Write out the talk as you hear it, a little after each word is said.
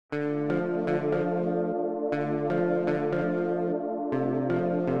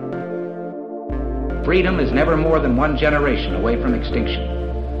freedom is never more than one generation away from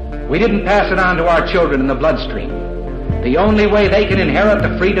extinction. We didn't pass it on to our children in the bloodstream. The only way they can inherit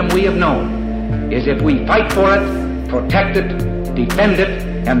the freedom we have known is if we fight for it, protect it, defend it,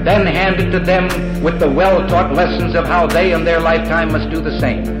 and then hand it to them with the well-taught lessons of how they in their lifetime must do the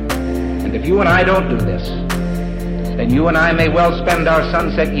same. And if you and I don't do this, then you and I may well spend our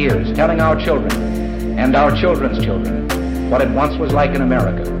sunset years telling our children and our children's children what it once was like in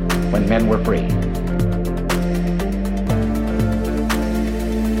America when men were free.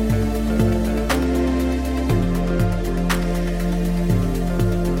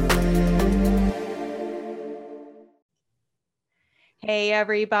 Hey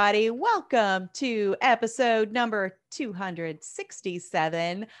everybody, welcome to episode number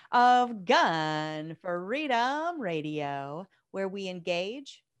 267 of Gun Freedom Radio, where we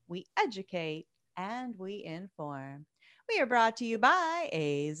engage, we educate, and we inform. We are brought to you by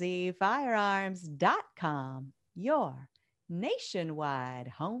azfirearms.com, your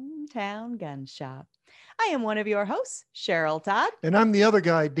nationwide hometown gun shop. I am one of your hosts, Cheryl Todd. And I'm the other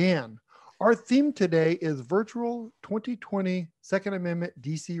guy, Dan. Our theme today is Virtual 2020 Second Amendment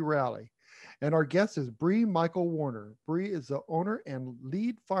DC Rally. And our guest is Bree Michael Warner. Bree is the owner and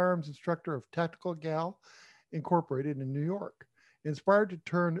lead firearms instructor of Tactical Gal Incorporated in New York. Inspired to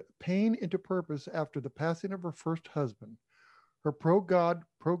turn pain into purpose after the passing of her first husband. Her pro-God,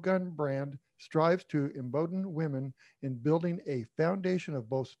 pro-gun brand strives to embolden women in building a foundation of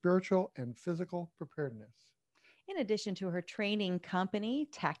both spiritual and physical preparedness. In addition to her training company,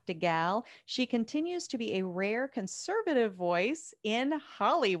 Tactigal, she continues to be a rare conservative voice in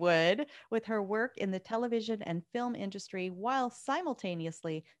Hollywood with her work in the television and film industry while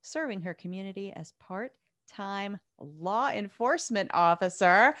simultaneously serving her community as part-time law enforcement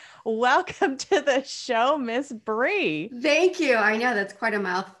officer. Welcome to the show, Miss Bree. Thank you. I know that's quite a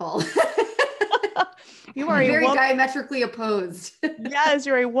mouthful. You are very diametrically opposed. Yes,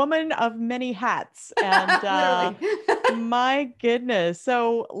 you're a woman of many hats. And my goodness.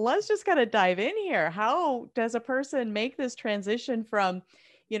 So let's just kind of dive in here. How does a person make this transition from,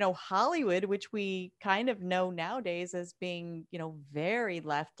 Hollywood, which we kind of know nowadays as being, very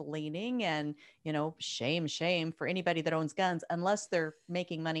left leaning and, shame for anybody that owns guns, unless they're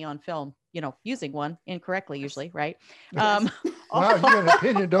making money on film, using one incorrectly, usually, right? Yes. Wow, you have an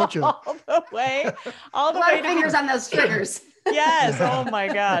opinion, don't you? All the way to fingers on those triggers. Yes. Oh my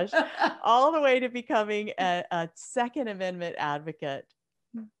gosh. All the way to becoming a Second Amendment advocate.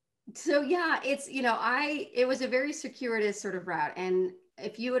 So yeah, it's, it was a very circuitous sort of route. And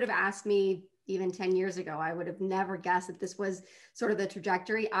if you would have asked me even 10 years ago, I would have never guessed that this was sort of the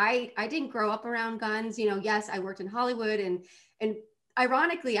trajectory. I didn't grow up around guns. Yes, I worked in Hollywood and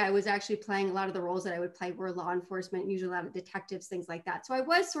ironically, I was actually playing a lot of the roles that I would play were law enforcement, usually a lot of detectives, things like that. So I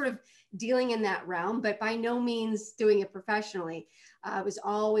was sort of dealing in that realm, but by no means doing it professionally. I was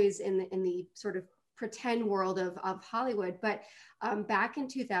always in the sort of pretend world of Hollywood. But back in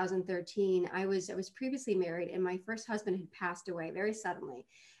 2013, I was previously married and my first husband had passed away very suddenly.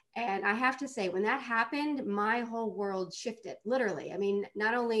 And I have to say, when that happened, my whole world shifted, literally. I mean,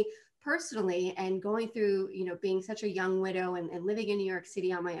 not only personally and going through, being such a young widow and living in New York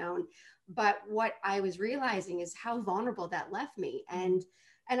City on my own. But what I was realizing is how vulnerable that left me. And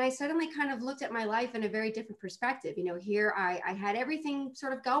I suddenly kind of looked at my life in a very different perspective. Here I had everything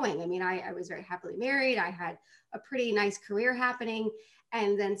sort of going. I mean, I was very happily married. I had a pretty nice career happening.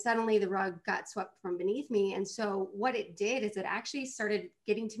 And then suddenly the rug got swept from beneath me. And so what it did is it actually started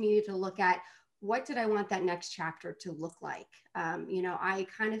getting to me to look at what did I want that next chapter to look like? I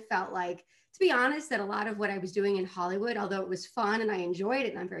kind of felt like, to be honest, that a lot of what I was doing in Hollywood, although it was fun and I enjoyed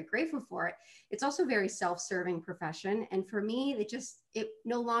it and I'm very grateful for it, it's also a very self-serving profession. And for me, it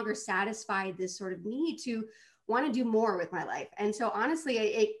no longer satisfied this sort of need to want to do more with my life. And so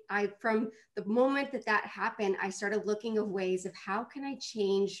honestly, I from the moment that happened, I started looking of ways of how can I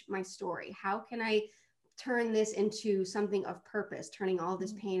change my story? How can I turn this into something of purpose? Turning all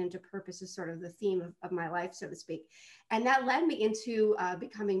this pain into purpose is sort of the theme of my life, so to speak. And that led me into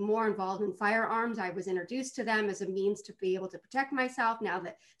becoming more involved in firearms. I was introduced to them as a means to be able to protect myself now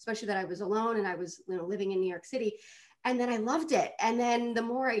that, especially that I was alone and I was living in New York City. And then I loved it. And then the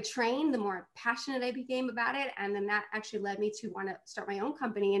more I trained, the more passionate I became about it. And then that actually led me to want to start my own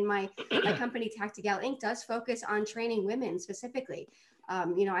company. And my company, Tactical Inc., does focus on training women specifically.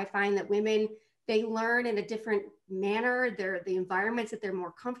 I find that women, they learn in a different manner. The environments that they're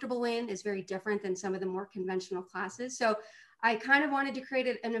more comfortable in is very different than some of the more conventional classes. So I kind of wanted to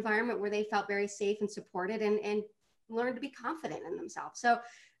create an environment where they felt very safe and supported and learned to be confident in themselves. So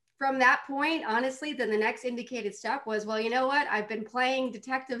from that point, honestly, then the next indicated step was, well, you know what? I've been playing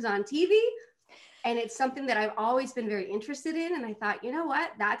detectives on TV. And it's something that I've always been very interested in. And I thought, you know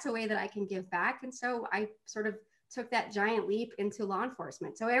what, that's a way that I can give back. And so I sort of took that giant leap into law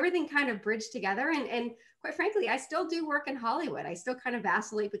enforcement. So everything kind of bridged together. And quite frankly, I still do work in Hollywood. I still kind of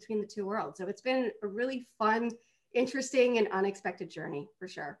vacillate between the two worlds. So it's been a really fun, interesting, and unexpected journey for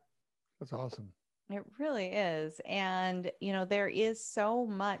sure. That's awesome. It really is. And, there is so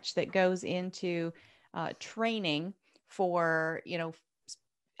much that goes into training for,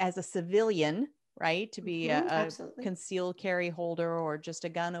 as a civilian, right? To be a concealed carry holder or just a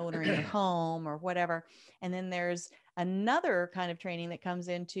gun owner in your home or whatever. And then there's another kind of training that comes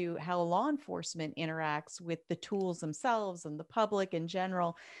into how law enforcement interacts with the tools themselves and the public in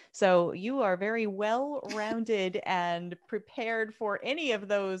general. So you are very well-rounded and prepared for any of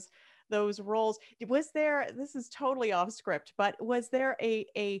those roles. This is totally off script, but was there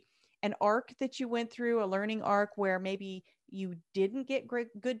an arc that you went through, a learning arc where maybe you didn't get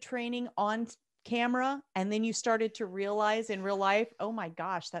good training on camera and then you started to realize in real life, oh my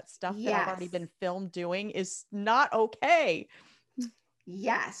gosh, that stuff that I've already been filmed doing is not okay?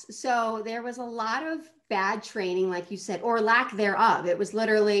 Yes. So there was a lot of bad training, like you said, or lack thereof. It was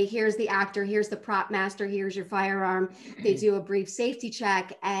literally, here's the actor, here's the prop master, here's your firearm. They do a brief safety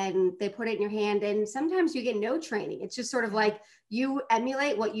check and they put it in your hand. And sometimes you get no training. It's just sort of like you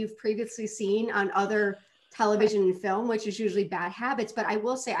emulate what you've previously seen on other television and film, which is usually bad habits. But I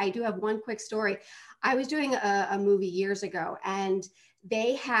will say, I do have one quick story. I was doing a movie years ago, and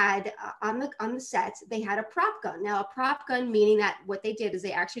they had on the set, they had a prop gun. Now, a prop gun, meaning that what they did is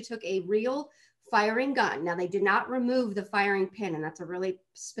they actually took a real firing gun. Now, they did not remove the firing pin, and that's a really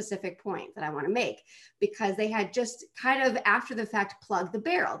specific point that I want to make, because they had just kind of after the fact plugged the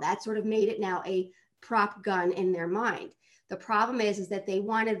barrel. That sort of made it now a prop gun in their mind. The problem is that they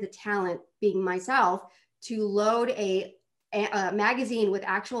wanted the talent, being myself, to load a magazine with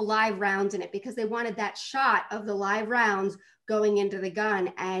actual live rounds in it, because they wanted that shot of the live rounds going into the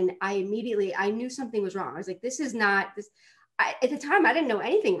gun. And I knew something was wrong. I was like, this is not this. At the time, I didn't know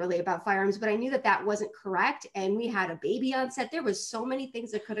anything really about firearms, but I knew that wasn't correct. And we had a baby on set. There was so many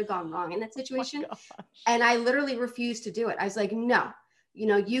things that could have gone wrong in that situation. And I literally refused to do it. I was like, no,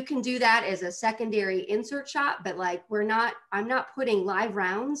 you can do that as a secondary insert shot, but like, I'm not putting live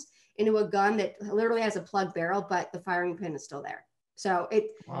rounds into a gun that literally has a plug barrel, but the firing pin is still there. So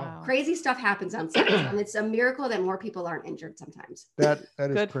crazy stuff happens on set, and it's a miracle that more people aren't injured sometimes. That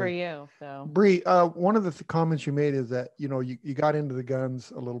is good crazy. For you. So Bree, one of the comments you made is that, you got into the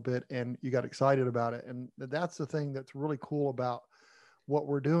guns a little bit and you got excited about it. And that's the thing that's really cool about what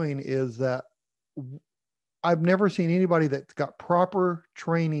we're doing, is that I've never seen anybody that's got proper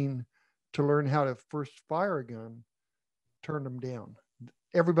training to learn how to first fire a gun turn them down.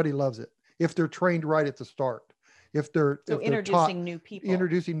 Everybody loves it if they're trained right at the start. If they're introducing new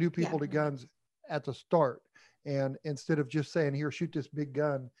people to guns at the start, and instead of just saying, here, shoot this big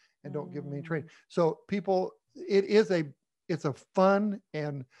gun and don't give them any training. So people, it's a fun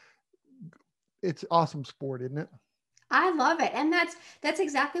and it's awesome sport, isn't it? I love it. And that's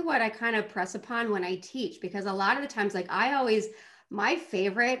exactly what I kind of press upon when I teach, because a lot of the times, like my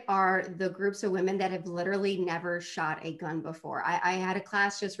favorite are the groups of women that have literally never shot a gun before. I had a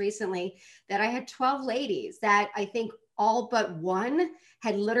class just recently that I had 12 ladies that I think all but one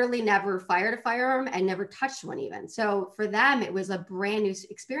had literally never fired a firearm and never touched one even. So for them, it was a brand new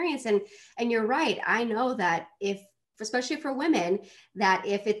experience. And you're right. I know that especially for women, that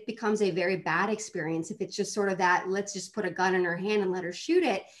if it becomes a very bad experience, if it's just sort of that, let's just put a gun in her hand and let her shoot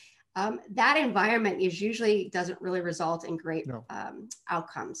it, that environment usually doesn't really result in great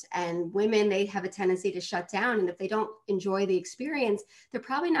outcomes. And women, they have a tendency to shut down. And if they don't enjoy the experience, they're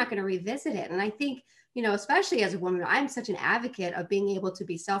probably not going to revisit it. And I think, especially as a woman, I'm such an advocate of being able to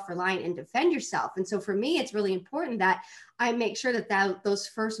be self-reliant and defend yourself. And so for me, it's really important that I make sure that those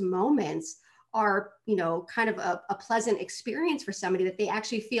first moments are, kind of a pleasant experience for somebody, that they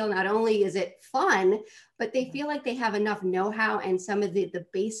actually feel not only is it fun, but they feel like they have enough know-how and some of the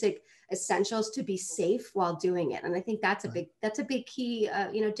basic essentials to be safe while doing it. And I think that's a big key,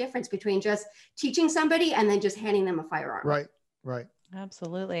 difference between just teaching somebody and then just handing them a firearm. Right.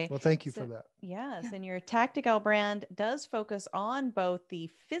 Absolutely. Well, thank you for that. Yes. And your Tactical brand does focus on both the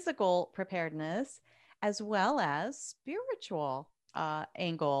physical preparedness as well as spiritual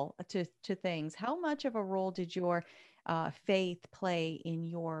angle to things. How much of a role did your faith play in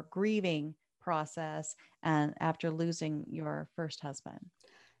your grieving process and after losing your first husband?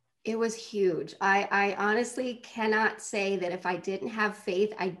 It was huge. I honestly cannot say that if I didn't have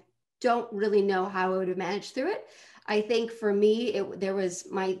faith, I don't really know how I would have managed through it. I think for me, there was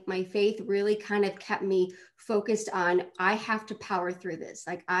my faith really kind of kept me focused on, I have to power through this.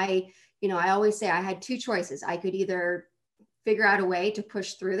 Like I you know, I always say I had two choices. I could either figure out a way to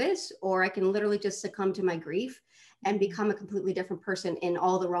push through this, or I can literally just succumb to my grief and become a completely different person in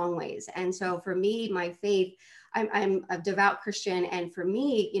all the wrong ways. And so for me, my faith, I'm a devout Christian. And for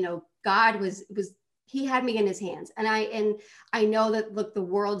me, you know, God was he had me in his hands. And I know that, look, the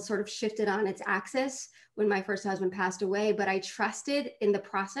world sort of shifted on its axis when my first husband passed away, but I trusted in the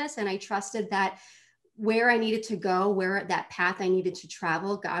process, and I trusted that where I needed to go, where that path I needed to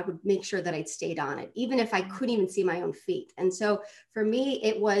travel, God would make sure that I'd stayed on it, even if I couldn't even see my own feet. And so for me,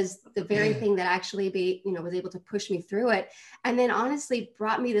 it was the very thing that actually was able to push me through it. And then honestly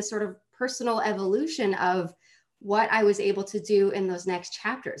brought me this sort of personal evolution of what I was able to do in those next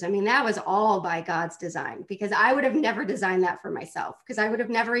chapters. I mean, that was all by God's design, because I would have never designed that for myself, because I would have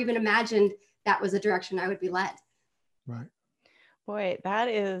never even imagined that was the direction I would be led. Right. Boy, that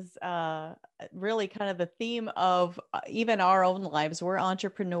is really kind of the theme of even our own lives. We're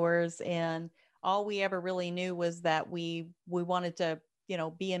entrepreneurs, and all we ever really knew was that we wanted to, you know,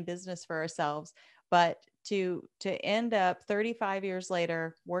 be in business for ourselves. But to end up 35 years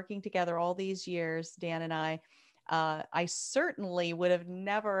later, working together all these years, Dan and I certainly would have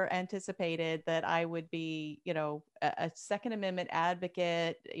never anticipated that I would be, you know, a Second Amendment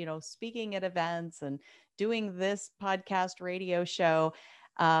advocate, you know, speaking at events and doing this podcast radio show.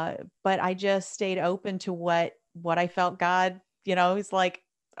 But I just stayed open to what I felt God, you know, he's like,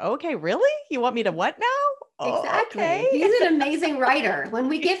 okay, really? You want me to what now? Exactly. Okay. He's an amazing writer. When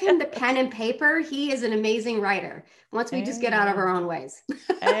we give him the pen and paper, he is an amazing writer. Once we just get out of our own ways.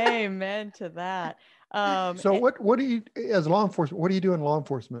 Amen to that. So what do you, as law enforcement, what do you do in law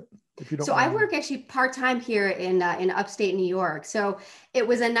enforcement? If you don't So I mind? work actually part-time here in upstate New York. So it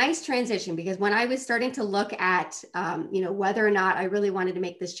was a nice transition, because when I was starting to look at, whether or not I really wanted to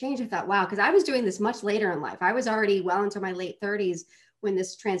make this change, I thought, wow, because I was doing this much later in life. I was already well into my late 30s when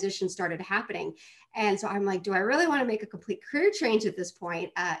this transition started happening. And so I'm like, do I really want to make a complete career change at this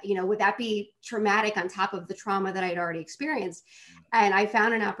point? Would that be traumatic on top of the trauma that I'd already experienced? And I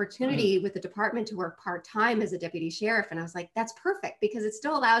found an opportunity with the department to work part-time as a deputy sheriff. And I was like, that's perfect, because it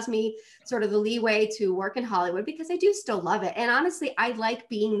still allows me sort of the leeway to work in Hollywood, because I do still love it. And honestly, I like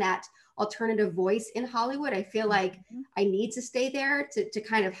being that alternative voice in Hollywood. I feel like I need to stay there to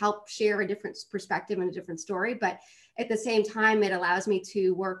kind of help share a different perspective and a different story. But at the same time, it allows me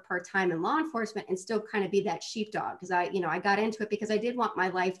to work part-time in law enforcement and still kind of be that sheepdog, because I got into it because I did want my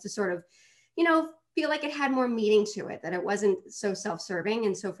life to sort of, feel like it had more meaning to it, that it wasn't so self-serving.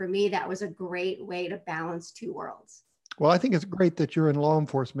 And so for me, that was a great way to balance two worlds. Well, I think it's great that you're in law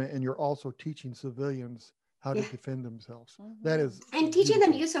enforcement and you're also teaching civilians how to defend themselves. That is, and teaching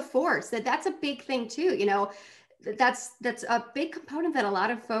them use of force. That's a big thing too. That's a big component that a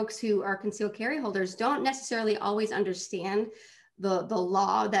lot of folks who are concealed carry holders don't necessarily always understand the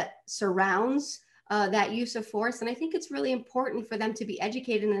law that surrounds that use of force. And I think it's really important for them to be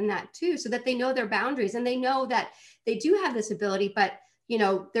educated in that too, so that they know their boundaries and they know that they do have this ability, but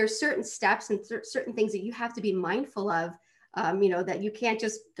there's certain steps and certain things that you have to be mindful of, that you can't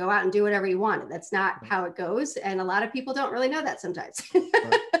just go out and do whatever you want. That's not how it goes. And a lot of people don't really know that sometimes.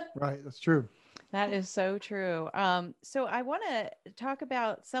 right. That's true. That is so true. So I want to talk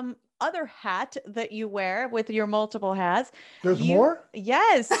about some other hat that you wear with your multiple hats. There's more?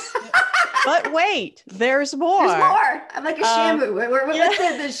 Yes. But wait, there's more. There's more. I'm like a shamu.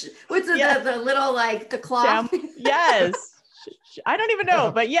 What's the little, like, the cloth? Yes. I don't even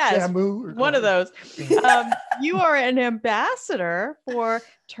know, but yes, one of those. You are an ambassador for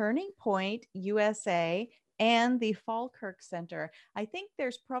Turning Point USA and the Falkirk Center. I think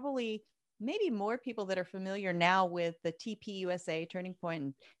there's probably maybe more people that are familiar now with the TPUSA, Turning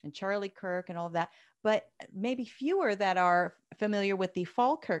Point, and Charlie Kirk and all of that, but maybe fewer that are familiar with the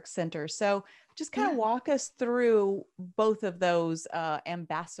Falkirk Center. So just kind of walk us through both of those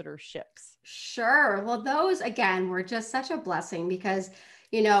ambassadorships. Sure. Well, those, again, were just such a blessing because,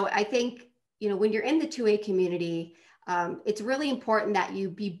 I think, when you're in the 2A community, it's really important that you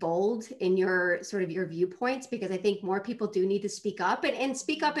be bold in your viewpoints, because I think more people do need to speak up and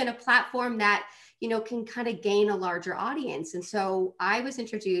speak up in a platform that, can kind of gain a larger audience. And so I was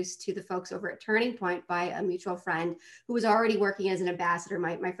introduced to the folks over at Turning Point by a mutual friend who was already working as an ambassador.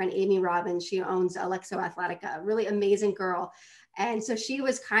 My friend, Amy Robbins, she owns Alexo Athletica, a really amazing girl. And so she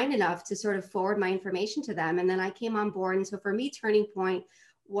was kind enough to sort of forward my information to them. And then I came on board. And so for me, Turning Point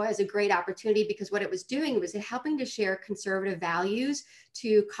was a great opportunity because what it was doing was helping to share conservative values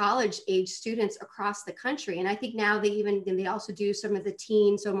to college age students across the country. And I think now they also do some of the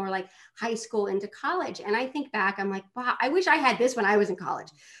teens, so more like high school into college. And I think back, I'm like, wow, I wish I had this when I was in college,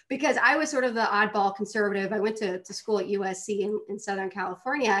 because I was sort of the oddball conservative. I went to school at USC in Southern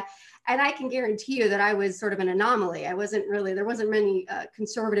California. And I can guarantee you that I was sort of an anomaly. There wasn't many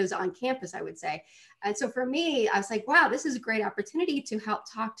conservatives on campus, I would say. And so for me, I was like, wow, this is a great opportunity to help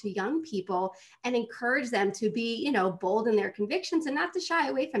talk to young people and encourage them to be, bold in their convictions and not to shy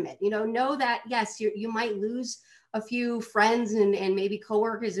away from it. Know that, yes, you might lose a few friends and maybe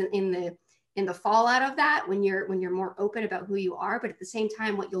coworkers in the fallout of that when you're more open about who you are. But at the same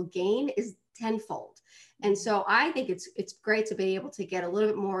time, what you'll gain is tenfold. And so I think it's great to be able to get a little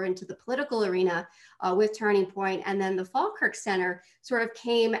bit more into the political arena with Turning Point. And then the Falkirk Center sort of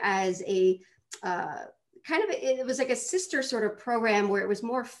came as a it was like a sister sort of program where it was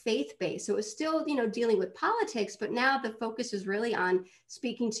more faith-based. So it was still, dealing with politics, but now the focus is really on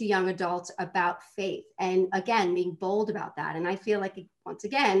speaking to young adults about faith. And again, being bold about that. And I feel like, once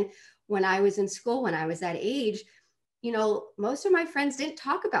again, when I was in school, when I was that age, most of my friends didn't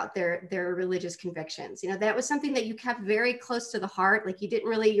talk about their religious convictions. That was something that you kept very close to the heart. Like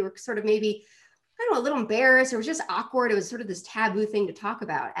you were sort of maybe, I don't know, a little embarrassed. It was just awkward. It was sort of this taboo thing to talk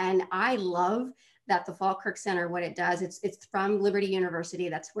about. And I love that the Falkirk Center, what it does, it's from Liberty University.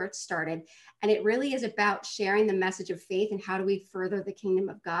 That's where it started. And it really is about sharing the message of faith and how do we further the kingdom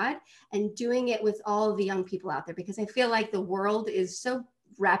of God, and doing it with all of the young people out there, because I feel like the world is so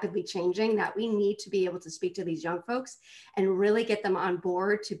rapidly changing that we need to be able to speak to these young folks and really get them on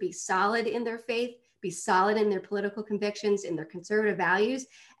board to be solid in their faith, be solid in their political convictions, in their conservative values,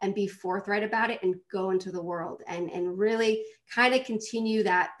 and be forthright about it and go into the world and really kind of continue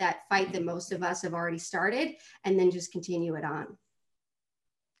that fight that most of us have already started, and then just continue it on.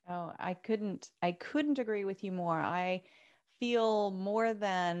 Oh, I couldn't agree with you more. I feel more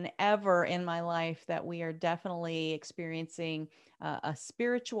than ever in my life that we are definitely experiencing a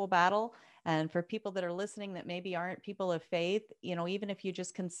spiritual battle. And for people that are listening that maybe aren't people of faith, even if you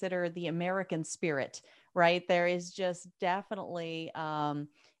just consider the American spirit, right? There is just definitely,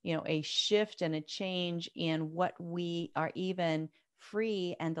 a shift and a change in what we are even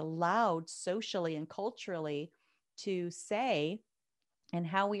free and allowed socially and culturally to say, and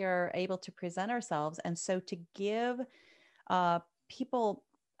how we are able to present ourselves. And so to give people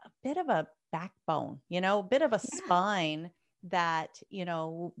a bit of a backbone, a bit of a spine that,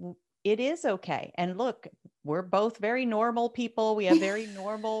 it is okay. And look, we're both very normal people. We have very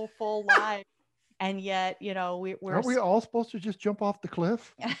normal, full lives. And yet, we're aren't we all supposed to just jump off the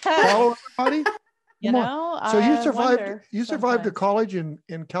cliff? Follow everybody? So you survived a college in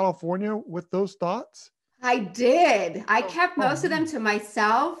California with those thoughts? I did. I kept most of them to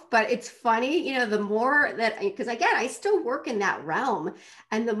myself, but it's funny, the more that, because again, I still work in that realm,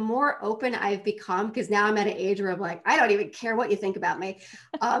 and the more open I've become, because now I'm at an age where I'm like, I don't even care what you think about me.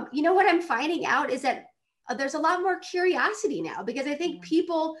 What I'm finding out is that there's a lot more curiosity now, because I think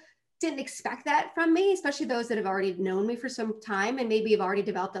people didn't expect that from me, especially those that have already known me for some time and maybe have already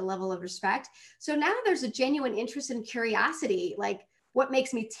developed a level of respect. So now there's a genuine interest and curiosity, like what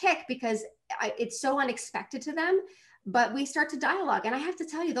makes me tick, because it's so unexpected to them, but we start to dialogue. And I have to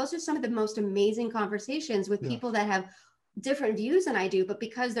tell you, those are some of the most amazing conversations with people that have different views than I do, but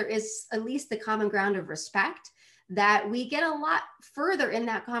because there is at least the common ground of respect, that we get a lot further in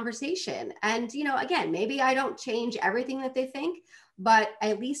that conversation. And, again, maybe I don't change everything that they think, but I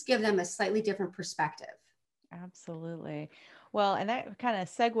at least give them a slightly different perspective. Absolutely. Well, and that kind of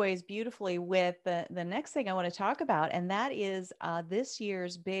segues beautifully with the next thing I want to talk about, and that is this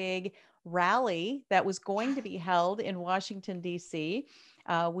year's big rally that was going to be held in Washington, D.C.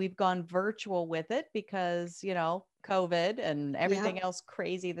 We've gone virtual with it because, COVID and everything else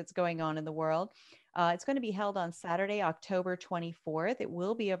crazy that's going on in the world. It's going to be held on Saturday, October 24th. It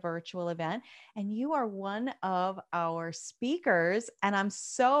will be a virtual event, and you are one of our speakers, and I'm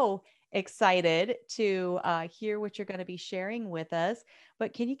so excited to hear what you're going to be sharing with us.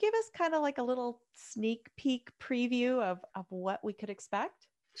 But can you give us kind of like a little sneak peek preview of what we could expect?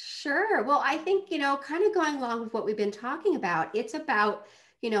 Sure. Well, I think, kind of going along with what we've been talking about, it's about,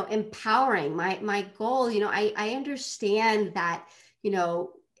 empowering. My goal, I understand that,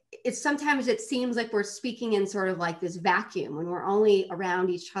 sometimes it seems like we're speaking in sort of like this vacuum when we're only around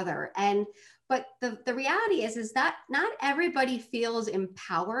each other. But the reality is that not everybody feels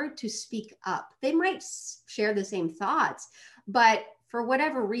empowered to speak up. They might share the same thoughts, but for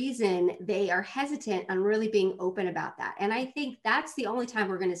whatever reason, they are hesitant on really being open about that. And I think that's the only time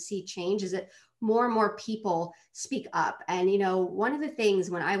we're going to see change, is that more and more people speak up. And, you know, one of the things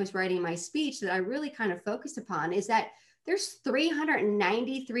when I was writing my speech that I really kind of focused upon is that there's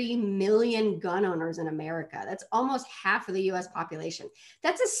 393 million gun owners in America. That's almost half of the US population.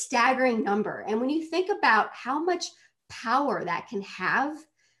 That's a staggering number. And when you think about how much power that can have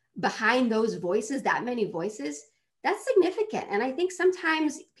behind those voices, that many voices, that's significant. And I think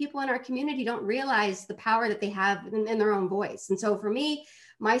sometimes people in our community don't realize the power that they have in their own voice. And so for me,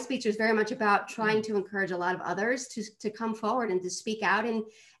 my speech is very much about trying to encourage a lot of others to come forward and to speak out.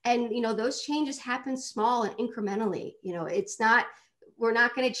 And, you know, those changes happen small and incrementally. You know, we're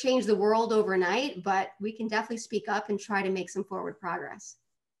not going to change the world overnight, but we can definitely speak up and try to make some forward progress.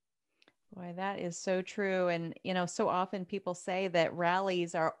 Boy, that is so true. And, you know, so often people say that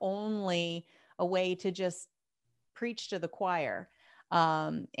rallies are only a way to just preach to the choir.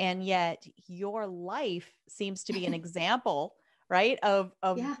 And yet your life seems to be an example, right, of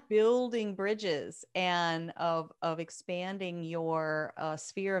building bridges and of expanding your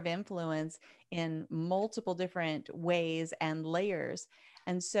sphere of influence in multiple different ways and layers.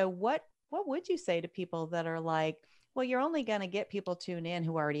 And so what would you say to people that are like, well, you're only going to get people tuned in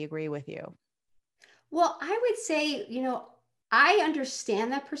who already agree with you? Well, I would say, you know, I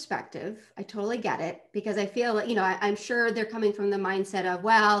understand that perspective. I totally get it, because I feel like, you know, I'm sure they're coming from the mindset of,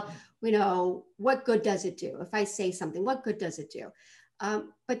 well, you know, what good does it do? If I say something, what good does it do?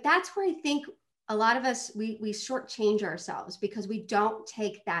 But that's where I think a lot of us, we shortchange ourselves because we don't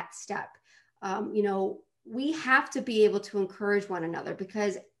take that step. You know, we have to be able to encourage one another,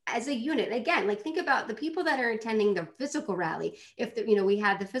 because as a unit, again, like think about the people that are attending the physical rally. If you know, we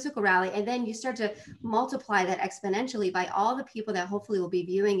had the physical rally, and then you start to multiply that exponentially by all the people that hopefully will be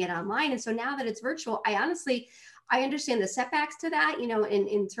viewing it online. And so now that it's virtual, I understand the setbacks to that, you know,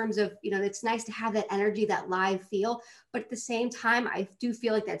 in terms of, you know, it's nice to have that energy, that live feel, but at the same time, I do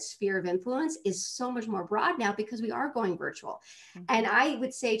feel like that sphere of influence is so much more broad now because we are going virtual. Mm-hmm. And I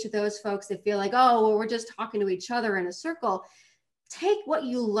would say to those folks that feel like, oh, well, we're just talking to each other in a circle, take what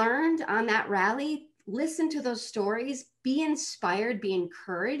you learned on that rally, listen to those stories, be inspired, be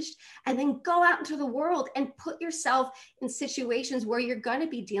encouraged, and then go out into the world and put yourself in situations where you're going to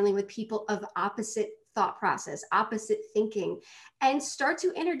be dealing with people of opposite thought process, opposite thinking, and start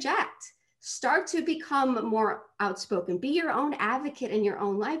to interject. Start to become more outspoken, be your own advocate in your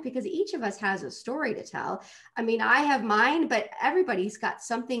own life, because each of us has a story to tell. I mean, I have mine, but everybody's got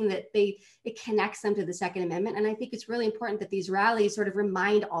something that it connects them to the Second Amendment. And I think it's really important that these rallies sort of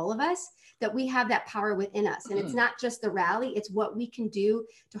remind all of us that we have that power within us. And it's not just the rally, it's what we can do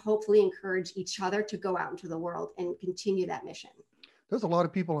to hopefully encourage each other to go out into the world and continue that mission. There's a lot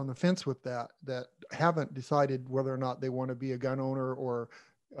of people on the fence with that haven't decided whether or not they want to be a gun owner or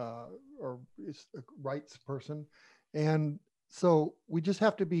a rights person. And so we just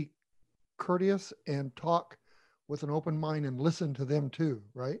have to be courteous and talk with an open mind and listen to them too,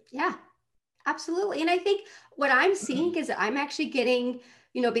 right? Yeah, absolutely. And I think what I'm seeing is that I'm actually getting,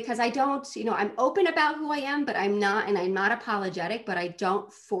 you know, because I don't, you know, I'm open about who I am, but I'm not apologetic, but I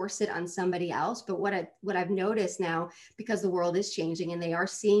don't force it on somebody else. But what I've noticed now, because the world is changing and they are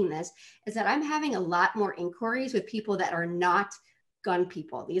seeing this, is that I'm having a lot more inquiries with people that are not gun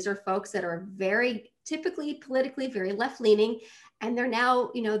people. These are folks that are very typically politically very left-leaning, and they're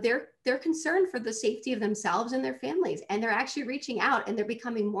now, you know, they're concerned for the safety of themselves and their families, and they're actually reaching out and they're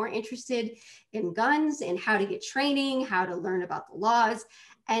becoming more interested in guns and how to get training, how to learn about the laws.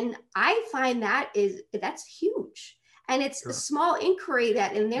 And I find that's huge. And it's a small inquiry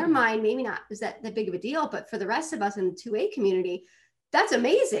that in their mind, maybe not is that big of a deal, but for the rest of us in the 2A community, that's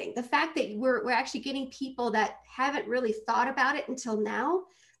amazing. The fact that we're actually getting people that haven't really thought about it until now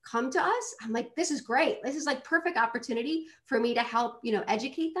come to us. I'm like, this is great. This is like perfect opportunity for me to help, you know,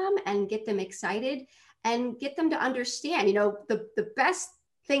 educate them and get them excited and get them to understand, you know, the best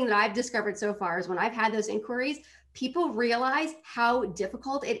thing that I've discovered so far is when I've had those inquiries, people realize how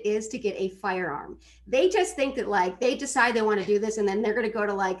difficult it is to get a firearm. They just think that like they decide they want to do this and then they're going to go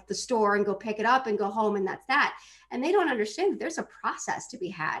to like the store and go pick it up and go home and that's that. And they don't understand that there's a process to be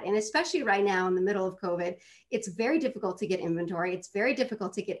had. And especially right now in the middle of COVID, it's very difficult to get inventory. It's very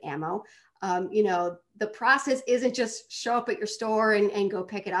difficult to get ammo. You know, the process isn't just show up at your store and go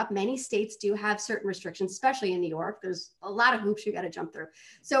pick it up. Many states do have certain restrictions, especially in New York. There's a lot of hoops you got to jump through.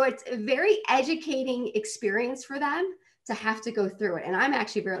 So it's a very educating experience for them to have to go through it. And I'm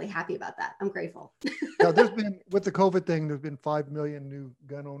actually really happy about that. I'm grateful. Now, there's been, with the COVID thing, there's been 5 million new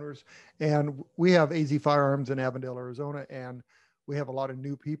gun owners. And we have AZ Firearms in Avondale, Arizona. And we have a lot of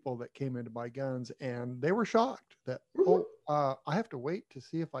new people that came in to buy guns. And they were shocked that, I have to wait to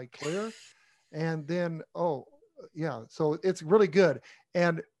see if I clear. And then, so it's really good.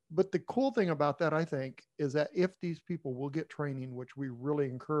 And but the cool thing about that, I think, is that if these people will get training, which we really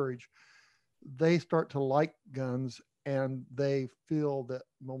encourage, they start to like guns and they feel that,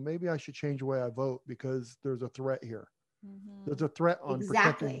 well, maybe I should change the way I vote because there's a threat here. There's a threat on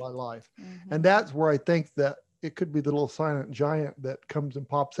protecting my life. And that's where I think that it could be the little silent giant that comes and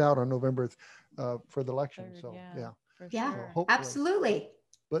pops out on November for the election. Third, So, yeah. For Yeah, sure. absolutely.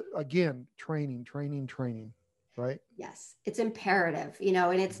 But again, training, right? Yes, it's imperative, you know,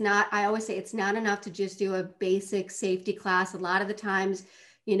 and it's not, I always say it's not enough to just do a basic safety class. A lot of the times,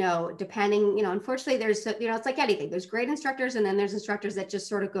 you know, depending, you know, unfortunately there's, you know, it's like anything, there's great instructors and then there's instructors that just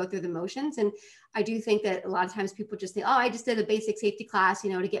sort of go through the motions. And I do think that a lot of times people just think, oh, I just did a basic safety class,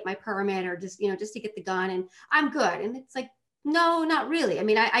 you know, to get my permit or just, you know, just to get the gun and I'm good. And it's like, no, not really. I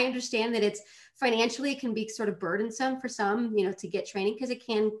mean, I understand that it's financially can be sort of burdensome for some, you know, to get training because it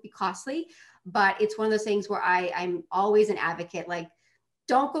can be costly, but it's one of those things where I'm always an advocate, like,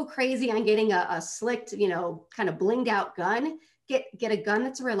 don't go crazy on getting a slicked, you know, kind of blinged out gun. Get a gun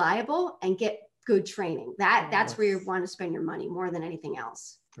that's reliable and get good training. That's where you want to spend your money more than anything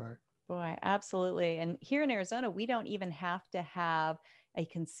else. Right. Boy, absolutely. And here in Arizona, we don't even have to have a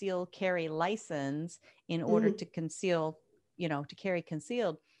concealed carry license in order to conceal, you know, to carry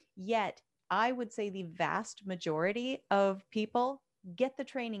concealed. Yet I would say the vast majority of people get the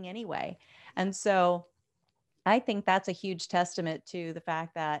training anyway. And so I think that's a huge testament to the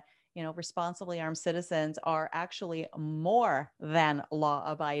fact that, you know, responsibly armed citizens are actually more than law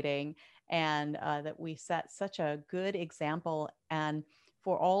abiding, and that we set such a good example. And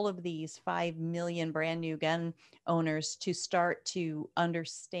for all of these 5 million brand new gun owners to start to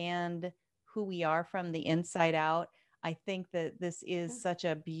understand who we are from the inside out, I think that this is such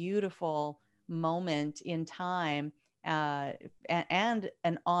a beautiful moment in time, and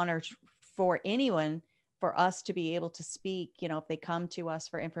an honor for anyone, for us to be able to speak, you know, if they come to us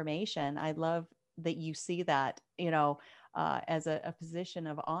for information. I love that you see that, you know, as a position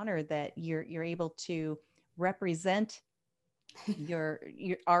of honor, that you're able to represent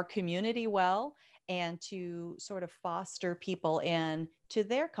our community well, and to sort of foster people in to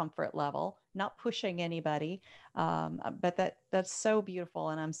their comfort level, not pushing anybody. But that's so beautiful.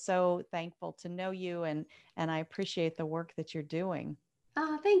 And I'm so thankful to know you, and I appreciate the work that you're doing.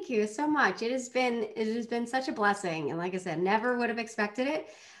 Oh, thank you so much. It has been such a blessing. And like I said, never would have expected it,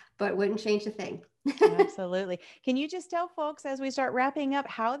 but wouldn't change a thing. Absolutely. Can you just tell folks as we start wrapping up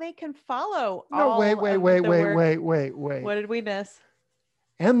how they can follow? No, wait. What did we miss?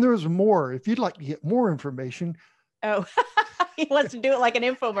 And there's more. If you'd like to get more information. Oh, he wants to do it like an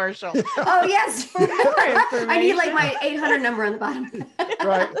infomercial. Oh, yes. I need like my 800 number on the bottom.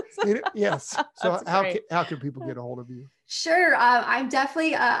 Right. Yes. So how can people get a hold of you? Sure. I'm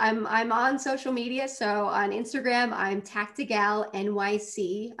definitely, I'm on social media. So on Instagram, I'm Tactigal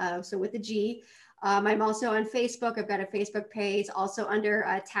NYC. So with a G. I'm also on Facebook. I've got a Facebook page also under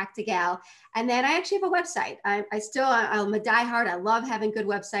Tactigal. And then I actually have a website. I'm a diehard. I love having good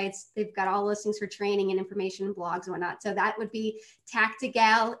websites. They've got all listings for training and information and blogs and whatnot. So that would be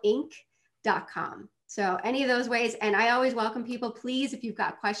tactigalinc.com. So any of those ways. And I always welcome people. Please, if you've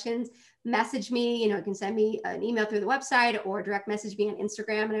got questions, message me. You know, you can send me an email through the website or direct message me on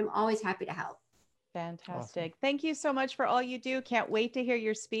Instagram. And I'm always happy to help. Fantastic. Awesome. Thank you so much for all you do. Can't wait to hear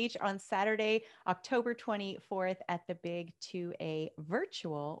your speech on Saturday, October 24th at the Big 2A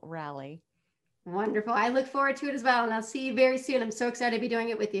virtual rally. Wonderful. I look forward to it as well. And I'll see you very soon. I'm so excited to be doing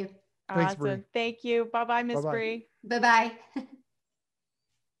it with you. Thanks, awesome. Bree. Thank you. Bye-bye, Miss Bree. Bye-bye. All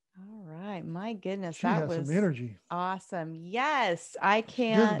right. My goodness. She has some energy. Awesome. Yes. I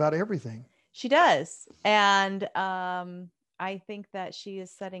can't. She does about everything. She does. And, I think that she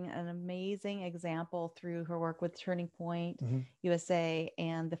is setting an amazing example through her work with Turning Point USA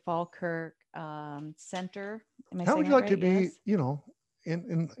and the Falkirk Center. How would you like to be, you know,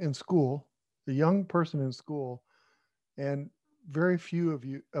 in school, the young person in school, and very few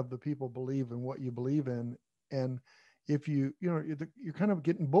of the people believe in what you believe in, and if you're kind of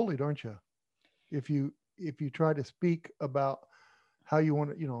getting bullied, aren't you? If you try to speak about how you want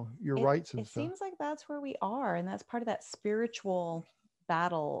to, you know, your rights and stuff. It seems like that's where we are. And that's part of that spiritual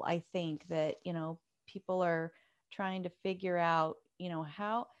battle. I think that, you know, people are trying to figure out, you know,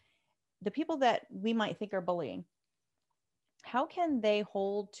 how the people that we might think are bullying, how can they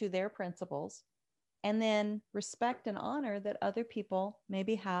hold to their principles and then respect and honor that other people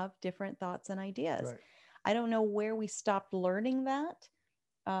maybe have different thoughts and ideas. Right. I don't know where we stopped learning that.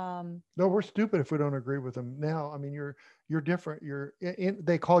 No, we're stupid if we don't agree with them now. I mean, you're different.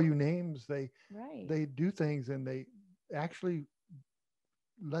 They call you names. They do things, and they actually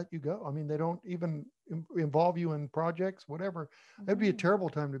let you go. I mean, they don't even involve you in projects, whatever. It'd be a Mhm. terrible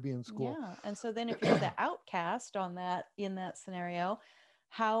time to be in school. Yeah. And so then if you're the outcast on that, in that scenario,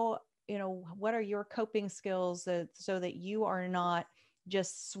 how, what are your coping skills so that you are not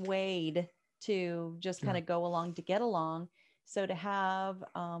just swayed to just kind Yeah. of go along to get along? So to have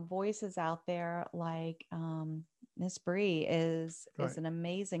voices out there like Miss Bree is Right. an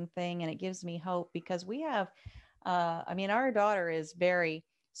amazing thing. And it gives me hope because we have, I mean, our daughter is very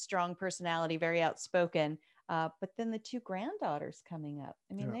strong personality, very outspoken. But then the two granddaughters coming up,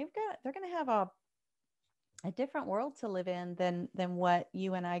 I mean, Yeah. they're going to have a different world to live in than what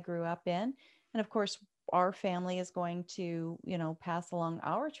you and I grew up in. And of course, our family is going to, pass along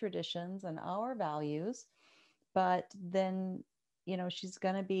our traditions and our values. But then, she's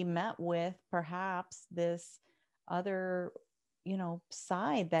going to be met with perhaps this other,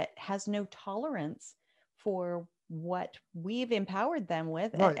 side that has no tolerance for what we've empowered them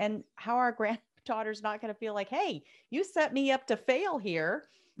with, Right. and how our granddaughter's not going to feel like, hey, you set me up to fail here,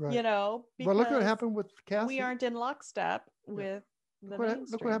 Right. But look what because happened with Cassie. we aren't in lockstep Yeah. with the Look what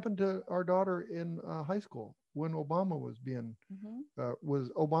mainstream. happened to our daughter in high school when Obama was being Mhm.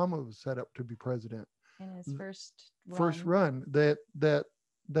 Obama was set up to be president. In his first First run. run that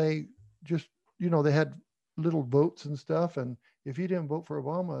they just they had little votes and stuff, and if you didn't vote for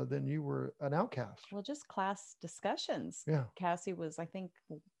Obama, then you were an outcast. Well, just class discussions. Yeah. Cassie was, I think,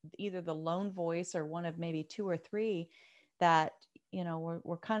 either the lone voice or one of maybe two or three that,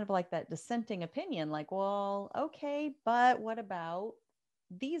 were kind of like that dissenting opinion, like, well, okay, but what about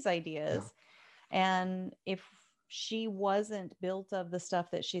these ideas? And if she wasn't built of the stuff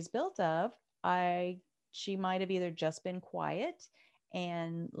that she's built of, she might have either just been quiet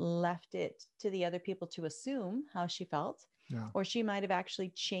and left it to the other people to assume how she felt, Yeah. or she might have actually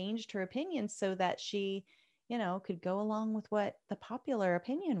changed her opinion so that she, could go along with what the popular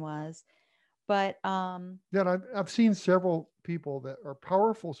opinion was. But Yeah, I've seen several people that are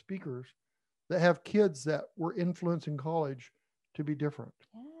powerful speakers that have kids that were influenced in college to be different.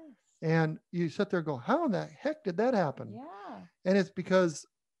 yes, And you sit there and go, how in the heck did that happen? yeah, And it's because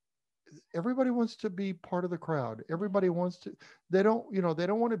everybody wants to be part of the crowd. Everybody wants to, they don't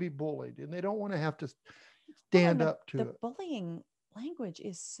want to be bullied, and they don't want to have to stand up to the it. bullying language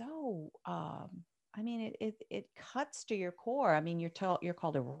is so I mean, it cuts to your core. I mean, you're called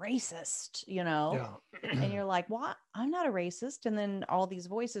a racist, Yeah. and you're like, well, I'm not a racist. And then all these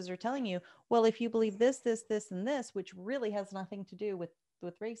voices are telling you, well, if you believe this, this, this, and this, which really has nothing to do with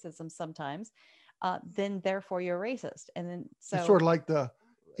racism sometimes, then therefore you're racist. And then so It's sort of like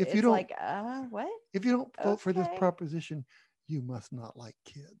if you don't like, what? if you don't vote for this Okay. proposition, you must not like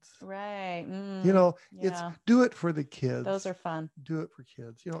kids. Right. It's Yeah. do it for the kids. Those are fun. Do it for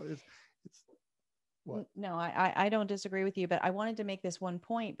kids. It's what? No, I don't disagree with you, but I wanted to make this one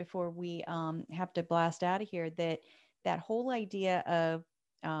point before we have to blast out of here, that whole idea of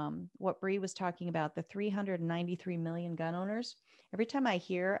what Bree was talking about, the 393 million gun owners. Every time I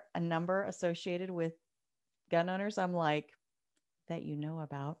hear a number associated with gun owners, I'm like, that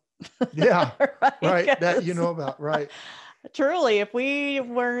about. Yeah. Right. That 'Cause about. Right. truly, if we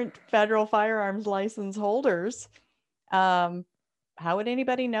weren't federal firearms license holders, how would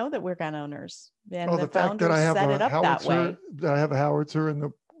anybody know that we're gun owners? And The fact that I have set a it up that way. howitzer, that I have a howitzer in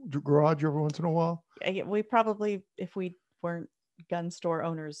the garage every once in a while. We probably, if we weren't gun store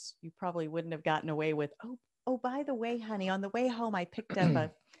owners, you probably wouldn't have gotten away with, oh, by the way, honey, on the way home, I picked up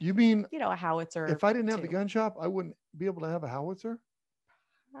a, You mean a howitzer. if I didn't have the too. gun shop, I wouldn't be able to have a howitzer?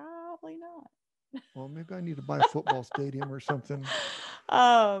 Probably not. Well, maybe I need to buy a football stadium or something.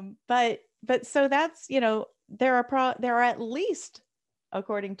 But so that's, there are at least,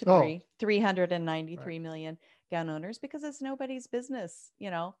 according to Bree, 393 million gun owners, because it's nobody's business,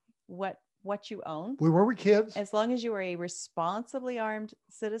 what you own. We were kids. As long as you are a responsibly armed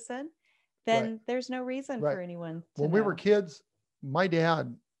citizen, then there's no reason for anyone to When know. we were kids, my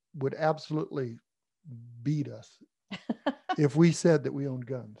dad would absolutely beat us if we said that we owned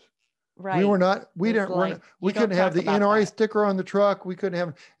guns. Right. We were not, we It's didn't, like, we you don't couldn't have the talk about NRA that. sticker on the truck. We couldn't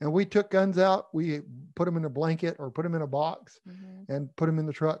have, and we took guns out. We put them in a blanket or put them in a box Mhm. and put them in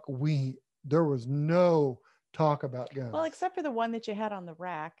the truck. There was no talk about guns. Well, except for the one that you had on the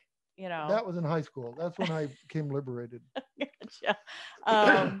rack, That was in high school. That's when I became liberated.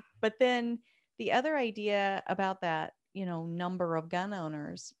 Gotcha. But then the other idea about that, number of gun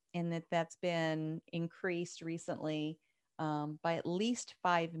owners, and that's been increased recently by at least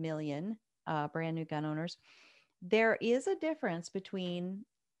 5 million brand new gun owners. There is a difference between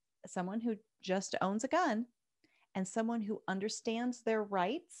someone who just owns a gun and someone who understands their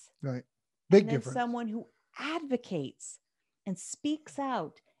rights. Right. Big and then difference. someone who advocates and speaks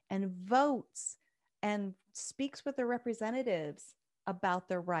out and votes and speaks with their representatives about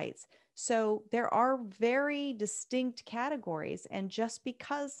their rights. So there are very distinct categories. And just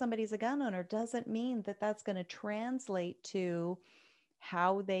because somebody's a gun owner doesn't mean that that's going to translate to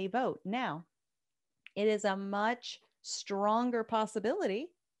how they vote. Now, it is a much stronger possibility,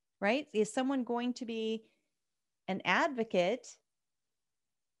 right? Is someone going to be an advocate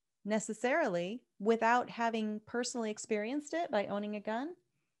necessarily without having personally experienced it by owning a gun?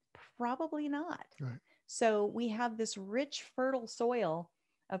 Probably not. Right. So we have this rich, fertile soil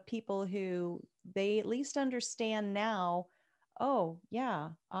of people who they at least understand now, oh, yeah,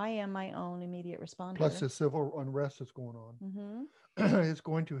 I am my own immediate responder. Plus the civil unrest that's going on. Mm-hmm. It's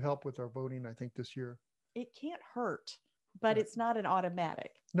going to help with our voting, I think, this year. It can't hurt, but it's not an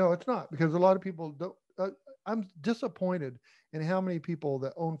automatic. No, it's not, because a lot of people don't. I'm disappointed in how many people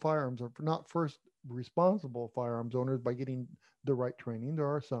that own firearms are not first responsible firearms owners by getting the right training. There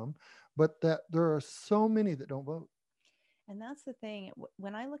are some, but that there are so many that don't vote. And that's the thing.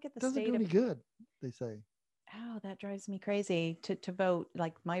 When I look at the Doesn't state do any of, good, they say. oh, that drives me crazy to vote.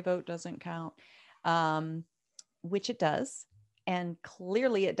 Like my vote doesn't count, which it does, and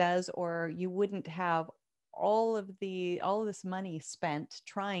clearly it does, or you wouldn't have all of this money spent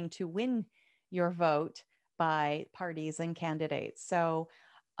trying to win your vote by parties and candidates. So,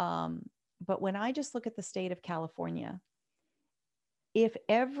 but when I just look at the state of California, if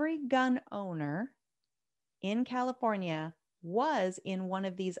every gun owner in California was in one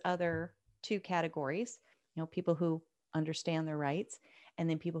of these other two categories, people who understand their rights and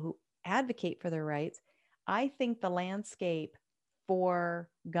then people who advocate for their rights, I think the landscape for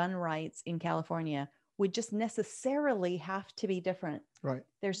gun rights in California would just necessarily have to be different. Right.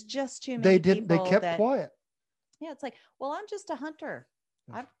 There's just too many people. They kept quiet. Yeah, it's like, well, I'm just a hunter.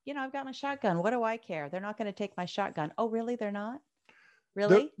 I've got my shotgun. What do I care? They're not going to take my shotgun. Oh, really? They're not?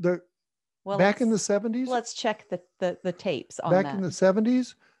 Really? Well, back in the 70s. Let's check the tapes on back that. in the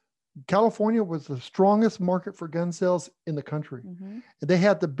 70s, California was the strongest market for gun sales in the country. Mm-hmm. They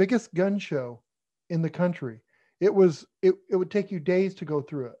had the biggest gun show in the country. It would take you days to go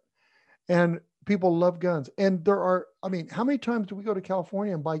through it. And people love guns. And how many times do we go to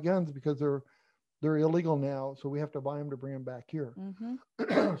California and buy guns because they're illegal now, so we have to buy them to bring them back here.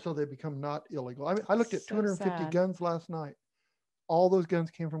 Mm-hmm. So they become not illegal. I looked at So 250 sad. guns last night. All those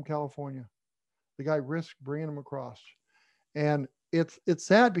guns came from California. The guy risked bringing them across. And it's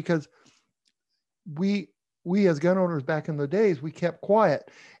sad because we as gun owners back in the days, we kept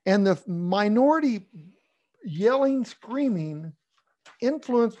quiet. And the minority yelling, screaming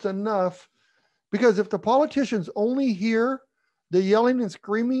influenced enough, because if the politicians only hear the yelling and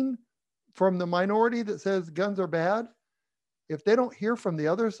screaming from the minority that says guns are bad, if they don't hear from the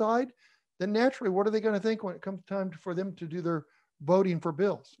other side, then naturally, what are they going to think when it comes time for them to do their voting for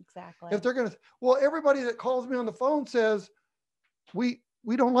bills? Exactly. If they're going to, well, everybody that calls me on the phone says, we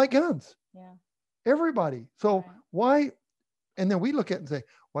don't like guns. Yeah. Everybody. So Right. why? And then we look at it and say,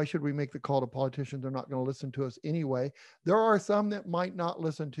 why should we make the call to politicians? They're not going to listen to us anyway. There are some that might not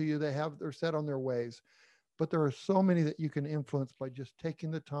listen to you. They're set on their ways. But there are so many that you can influence by just taking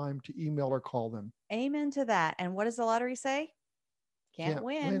the time to email or call them. Amen to that. And what does the lottery say? Can't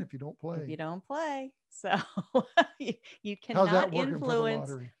win if you don't play. if you don't play. So you How's that cannot working for the influence.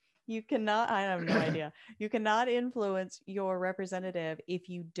 lottery? You cannot. I have no idea. You cannot influence your representative if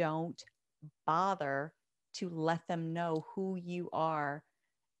you don't bother to let them know who you are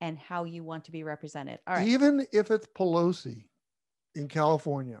and how you want to be represented. All right. Even if it's Pelosi in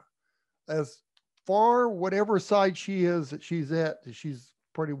California, as far whatever side she is that she's at, she's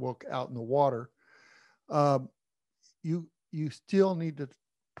pretty well out in the water. You still need to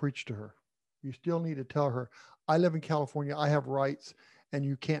preach to her. You still need to tell her, I live in California, I have rights, and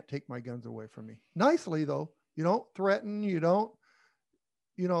you can't take my guns away from me. Nicely though, you don't threaten, you don't,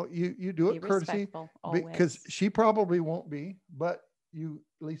 you do it courtesy, because she probably won't be, but you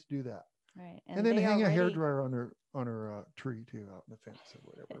at least do that. Right. And then hang a hairdryer on her tree too, out in the fence or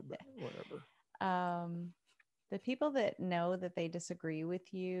whatever. But whatever. The people that know that they disagree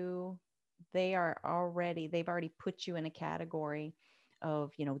with you, they've already put you in a category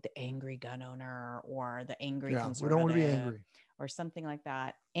of, the angry gun owner or the angry conservative. We don't want to be angry or something like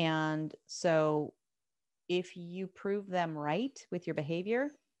that. And so if you prove them right with your behavior,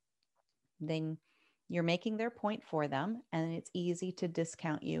 then you're making their point for them, and it's easy to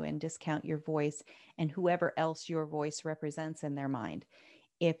discount you and discount your voice and whoever else your voice represents in their mind.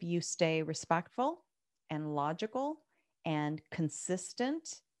 If you stay respectful and logical and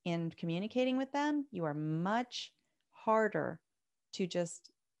consistent in communicating with them, you are much harder to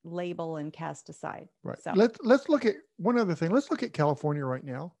just label and cast aside. Right. So Let's look at one other thing. Let's look at California right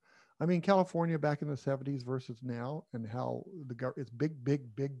now. I mean, California back in the 70s versus now, and how it's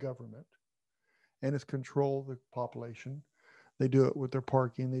big government, and it's control the population. They do it with their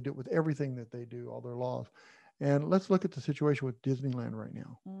parking. They do it with everything that they do, all their laws. And let's look at the situation with Disneyland right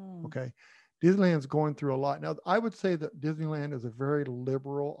now. Okay. Disneyland's going through a lot. Now, I would say that Disneyland is a very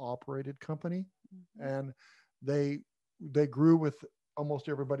liberal operated company, and they grew with almost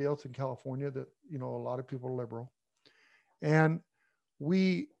everybody else in California that, you know, a lot of people are liberal. And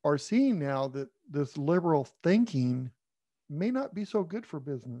we are seeing now that this liberal thinking may not be so good for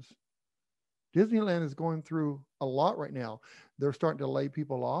business. Disneyland is going through a lot right now. They're starting to lay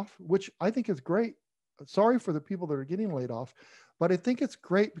people off, which I think is great. Sorry for the people that are getting laid off, but I think it's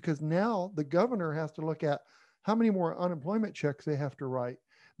great because now the governor has to look at how many more unemployment checks they have to write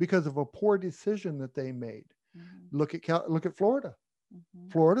because of a poor decision that they made. Look at Florida.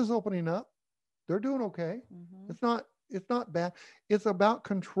 Florida's opening up. They're doing okay. It's not bad. It's about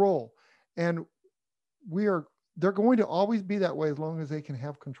control. And they're going to always be that way as long as they can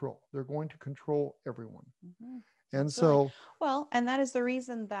have control. They're going to control everyone. And so, well, and that is the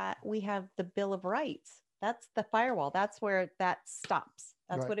reason that we have the Bill of Rights. That's the firewall. That's where that stops.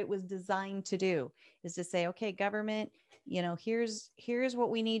 That's what it was designed to do, is to say, okay, government, you know, here's what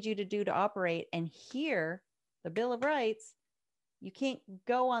we need you to do to operate. And here, the Bill of Rights, you can't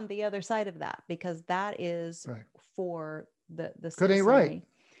go on the other side of that, because that is for the ain't right.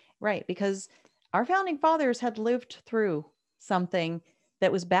 Right. Because our founding fathers had lived through something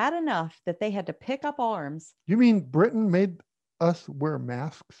that was bad enough that they had to pick up arms. You mean Britain made us wear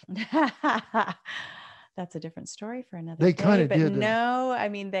masks? That's a different story for another day. They kind of did. No, I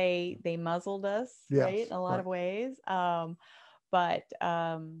mean, they muzzled us, right? In a lot of ways.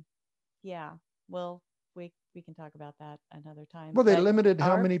 Yeah, well, we can talk about that another time. Well, they limited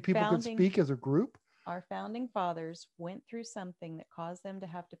how many people could speak as a group. Our founding fathers went through something that caused them to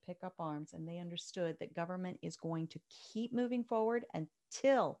have to pick up arms, and they understood that government is going to keep moving forward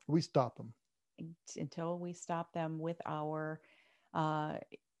until we stop them. Until we stop them with our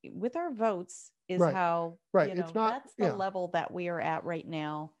votes is how, you know, it's not, that's the level that we are at right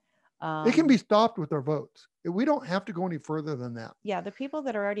now. It can be stopped with our votes. We don't have to go any further than that. Yeah. The people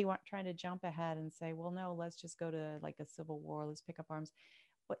that are already trying to jump ahead and say, well, no, let's just go to like a civil war. Let's pick up arms.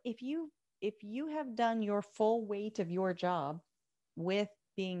 But if you have done your full weight of your job with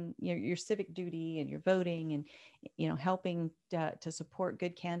being your civic duty and your voting and, you know, helping to support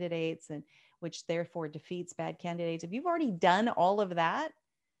good candidates, and which therefore defeats bad candidates, if you've already done all of that,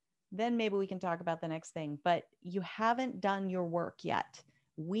 then maybe we can talk about the next thing. But you haven't done your work yet.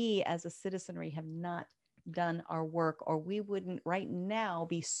 We as a citizenry have not done our work, or we wouldn't right now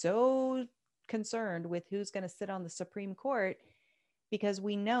be so concerned with who's going to sit on the Supreme Court, because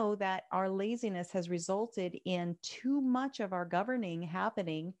we know that our laziness has resulted in too much of our governing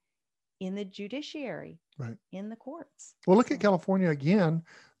happening in the judiciary, in the courts. Well, look at California again,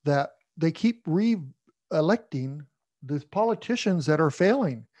 that they keep re-electing these politicians that are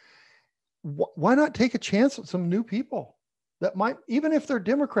failing. Why not take a chance at some new people that might, even if they're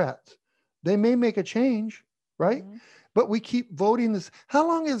Democrats, they may make a change, right? But we keep voting this. How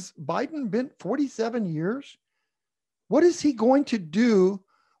long has Biden been? 47 years? What is he going to do?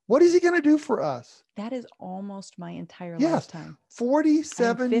 What is he going to do for us? That is almost my entire lifetime.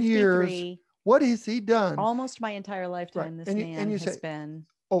 47 years. What has he done? Almost my entire lifetime. This man has been.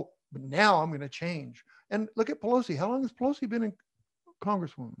 Oh, but now I'm going to change. And look at Pelosi. How long has Pelosi been in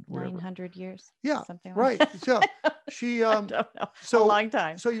Congresswoman? 900 years. Yeah. Something like that. So she, I don't know. So a long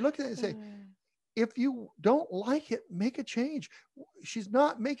time. So you look at it and say, if you don't like it, make a change. She's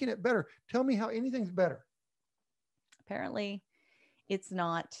not making it better. Tell me how anything's better. Apparently it's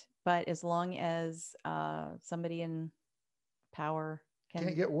not, but as long as somebody in power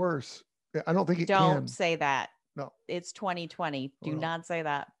can't get worse. I don't think it Don't say that. No. It's 2020. Do not say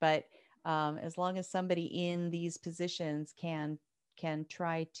that. But as long as somebody in these positions can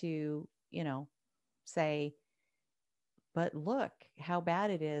try to, you know, say, but look how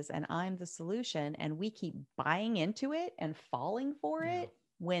bad it is, and I'm the solution, and we keep buying into it and falling for it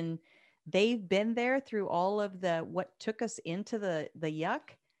when they've been there through all of what took us into the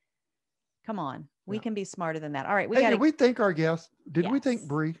yuck. Come on, we can be smarter than that. All right, did we thank our guest? Did we thank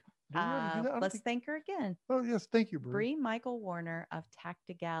Bree? Let's thank her again. Oh yes, thank you, Bree Michael Warner of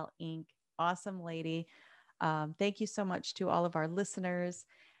Tactigal Inc. Awesome lady. Thank you so much to all of our listeners.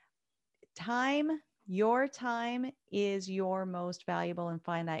 Your time is your most valuable and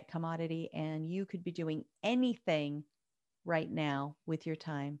finite commodity, and you could be doing anything right now with your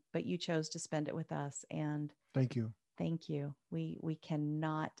time, but you chose to spend it with us. And thank you. Thank you. We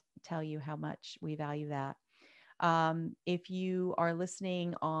cannot tell you how much we value that. If you are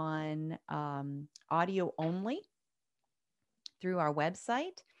listening on audio only through our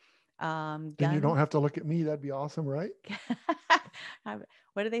website, Then you don't have to look at me. That'd be awesome, right?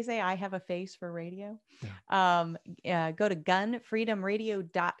 What do they say? I have a face for radio. Yeah. Go to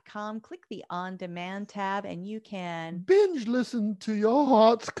gunfreedomradio.com, click the on demand tab, and you can binge listen to your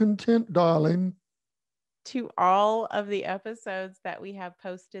heart's content, darling. To all of the episodes that we have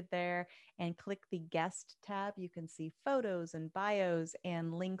posted there, and click the guest tab. You can see photos and bios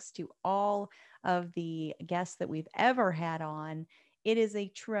and links to all of the guests that we've ever had on. It is a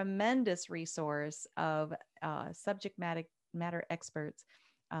tremendous resource of subject matter experts.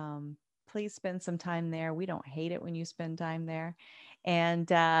 Please spend some time there. We don't hate it when you spend time there. And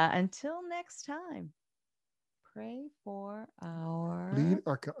until next time, pray for our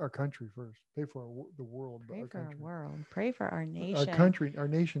country first. Pray for the world. Pray for our world. Pray for our nation. Our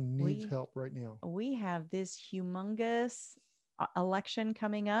nation needs help right now. We have this humongous election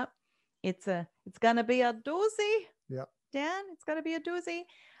coming up. It's gonna be a doozy. Yeah. Dan, it's gonna be a doozy.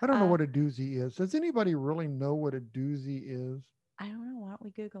 I don't know what a doozy is. Does anybody really know what a doozy is? I don't know. Why don't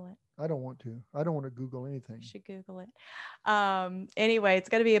we Google it? I don't want to. I don't want to Google anything. You should Google it. Anyway, it's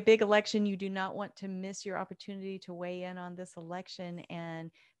going to be a big election. You do not want to miss your opportunity to weigh in on this election,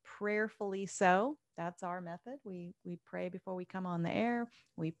 and prayerfully so. That's our method. We pray before we come on the air.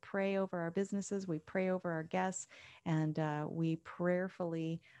 We pray over our businesses. We pray over our guests, and we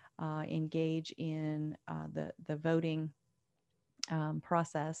prayerfully engage in the voting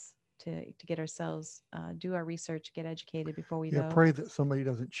process to get ourselves, do our research, get educated before we vote. Pray that somebody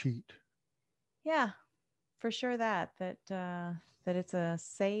doesn't cheat. Yeah, for sure that it's a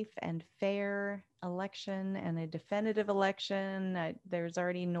safe and fair election and a definitive election. There's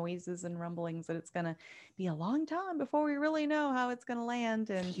already noises and rumblings that it's going to be a long time before we really know how it's going to land.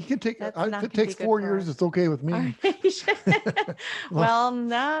 And you can take if it takes 4 years, it's okay with me. Well,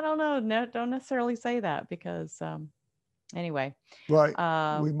 no, I don't know. No, don't necessarily say that because anyway. Right.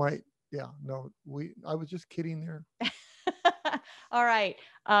 We might. Yeah, no, I was just kidding there. All right.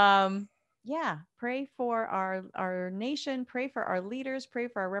 Yeah, pray for our nation, pray for our leaders, pray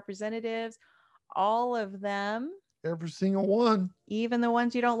for our representatives, all of them. Every single one. Even the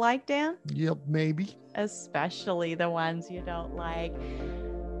ones you don't like, Dan? Yep, maybe. Especially the ones you don't like.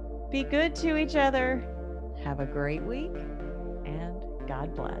 Be good to each other. Have a great week, and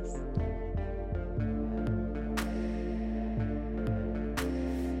God bless.